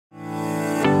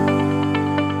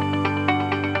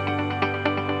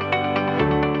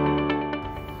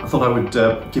thought I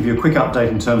would give you a quick update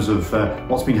in terms of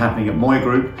what's been happening at Moir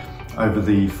Group over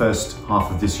the first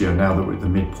half of this year, now that we're at the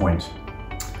midpoint.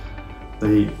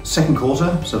 The second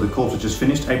quarter, so the quarter just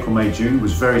finished, April, May, June,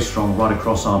 was very strong right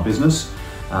across our business,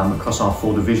 across our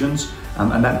 4 divisions,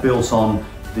 and that built on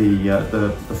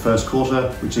the first quarter,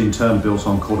 which in turn built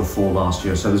on quarter 4 last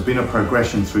year. So there's been a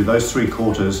progression through those 3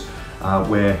 quarters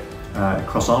where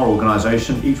across our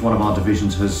organisation, each one of our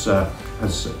divisions has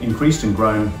increased and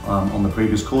grown on the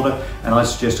previous quarter, and I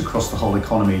suggest across the whole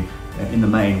economy, in the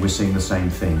main, we're seeing the same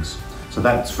things. So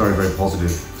that's very, very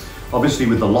positive. Obviously,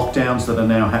 with the lockdowns that are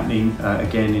now happening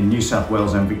again in New South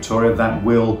Wales and Victoria, that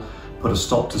will put a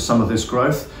stop to some of this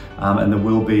growth, and there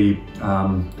will be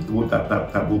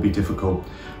that will be difficult.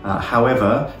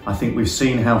 However, I think we've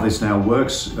seen how this now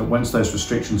works, that once those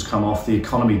restrictions come off, the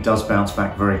economy does bounce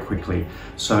back very quickly.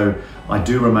 So I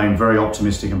do remain very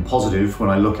optimistic and positive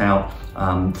when I look out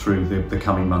through the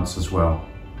coming months as well.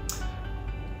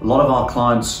 A lot of our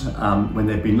clients, when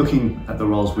they've been looking at the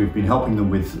roles we've been helping them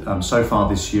with so far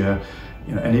this year,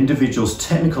 an individual's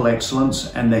technical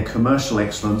excellence and their commercial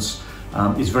excellence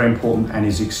is very important and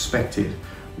is expected.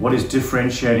 What is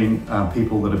differentiating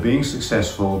people that are being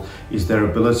successful is their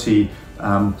ability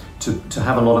to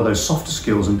have a lot of those softer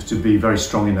skills and to be very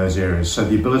strong in those areas. So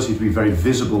the ability to be very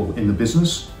visible in the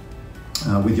business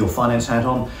with your finance hat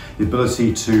on, the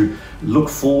ability to look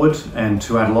forward and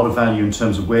to add a lot of value in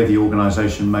terms of where the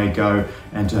organisation may go,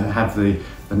 and to have the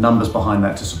numbers behind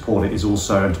that to support it is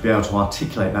also, and to be able to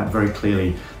articulate that very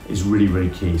clearly is really,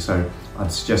 really key. So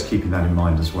I'd suggest keeping that in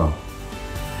mind as well.